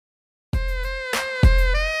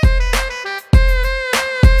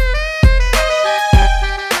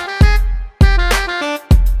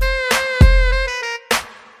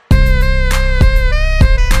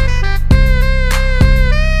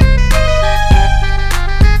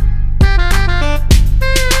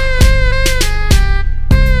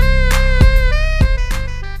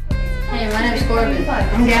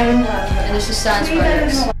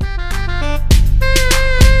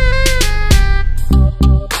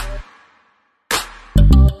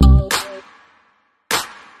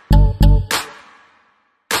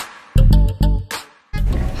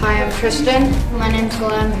Tristan. My name's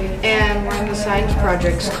Glenn. And we're in the science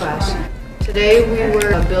projects class. Today we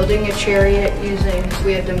were building a chariot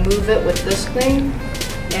we had to move it with this thing,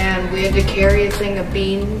 and we had to carry a thing of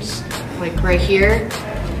beans, like right here,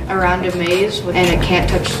 around a maze, and it can't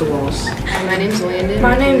touch the walls. My name's Landon.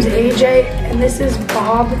 My name's AJ, and this is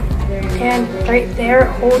Bob, and right there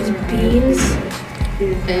it holds beans.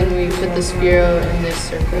 And we put the Sphero in this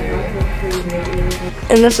circle.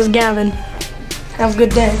 And this is Gavin. Have a good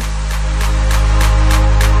day.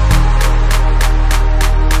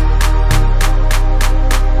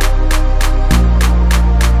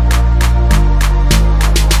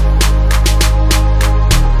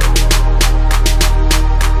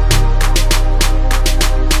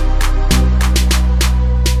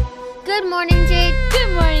 Good morning, Jade.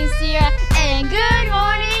 Good morning, Sierra. And good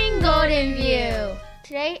morning, Golden View.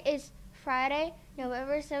 Today is Friday,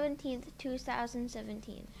 November 17th,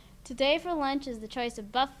 2017. Today for lunch is the choice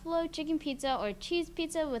of buffalo chicken pizza or cheese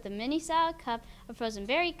pizza with a mini salad cup, a frozen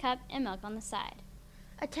berry cup, and milk on the side.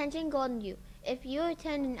 Attention, Golden View. If you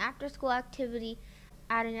attend an after-school activity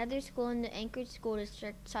at another school in the Anchorage School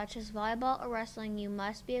District, such as volleyball or wrestling, you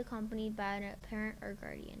must be accompanied by a parent or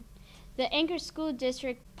guardian. The Anchorage School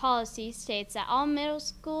District policy states that all middle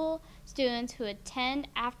school students who attend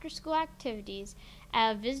after-school activities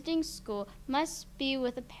at a visiting school must be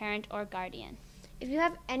with a parent or guardian. If you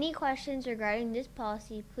have any questions regarding this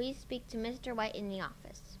policy, please speak to Mr. White in the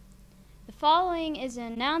office. The following is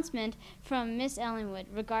an announcement from Miss Ellenwood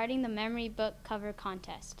regarding the memory book cover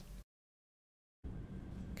contest.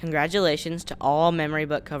 Congratulations to all memory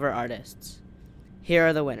book cover artists. Here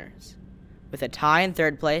are the winners. With a tie in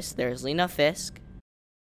third place, there is Lena Fisk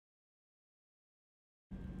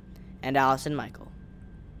and Allison Michael.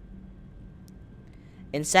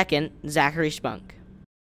 In second, Zachary Spunk.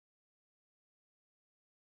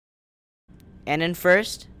 And in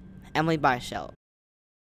first, Emily Beischelt.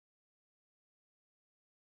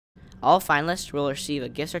 All finalists will receive a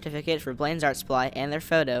gift certificate for Blaine's Art Supply and their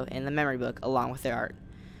photo in the memory book along with their art.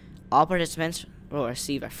 All participants will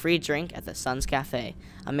receive a free drink at the Suns Cafe.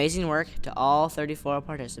 Amazing work to all 34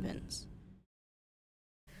 participants.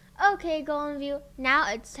 Okay, Golden View,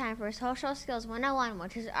 now it's time for Social Skills 101,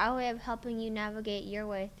 which is our way of helping you navigate your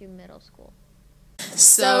way through middle school.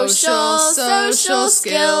 Social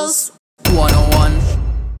Skills 101.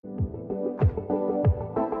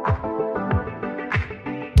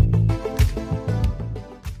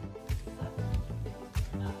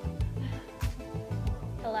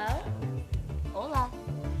 Hello? Hola.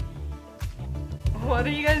 What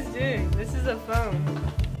are you guys doing? This is a phone.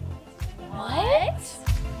 What?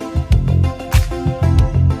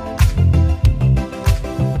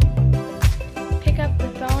 Pick up the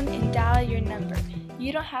phone and dial your number.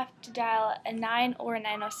 You don't have to dial a 9 or a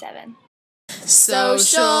 907.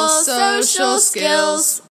 Social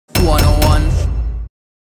Skills 101.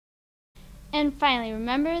 And finally,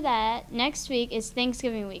 remember that next week is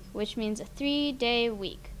Thanksgiving week, which means a 3-day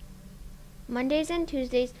week. Mondays and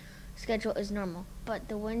Tuesdays schedule is normal, but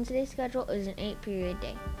the Wednesday schedule is an 8-period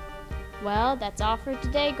day. Well, that's all for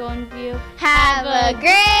today, Golden View. Have a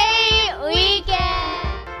great weekend!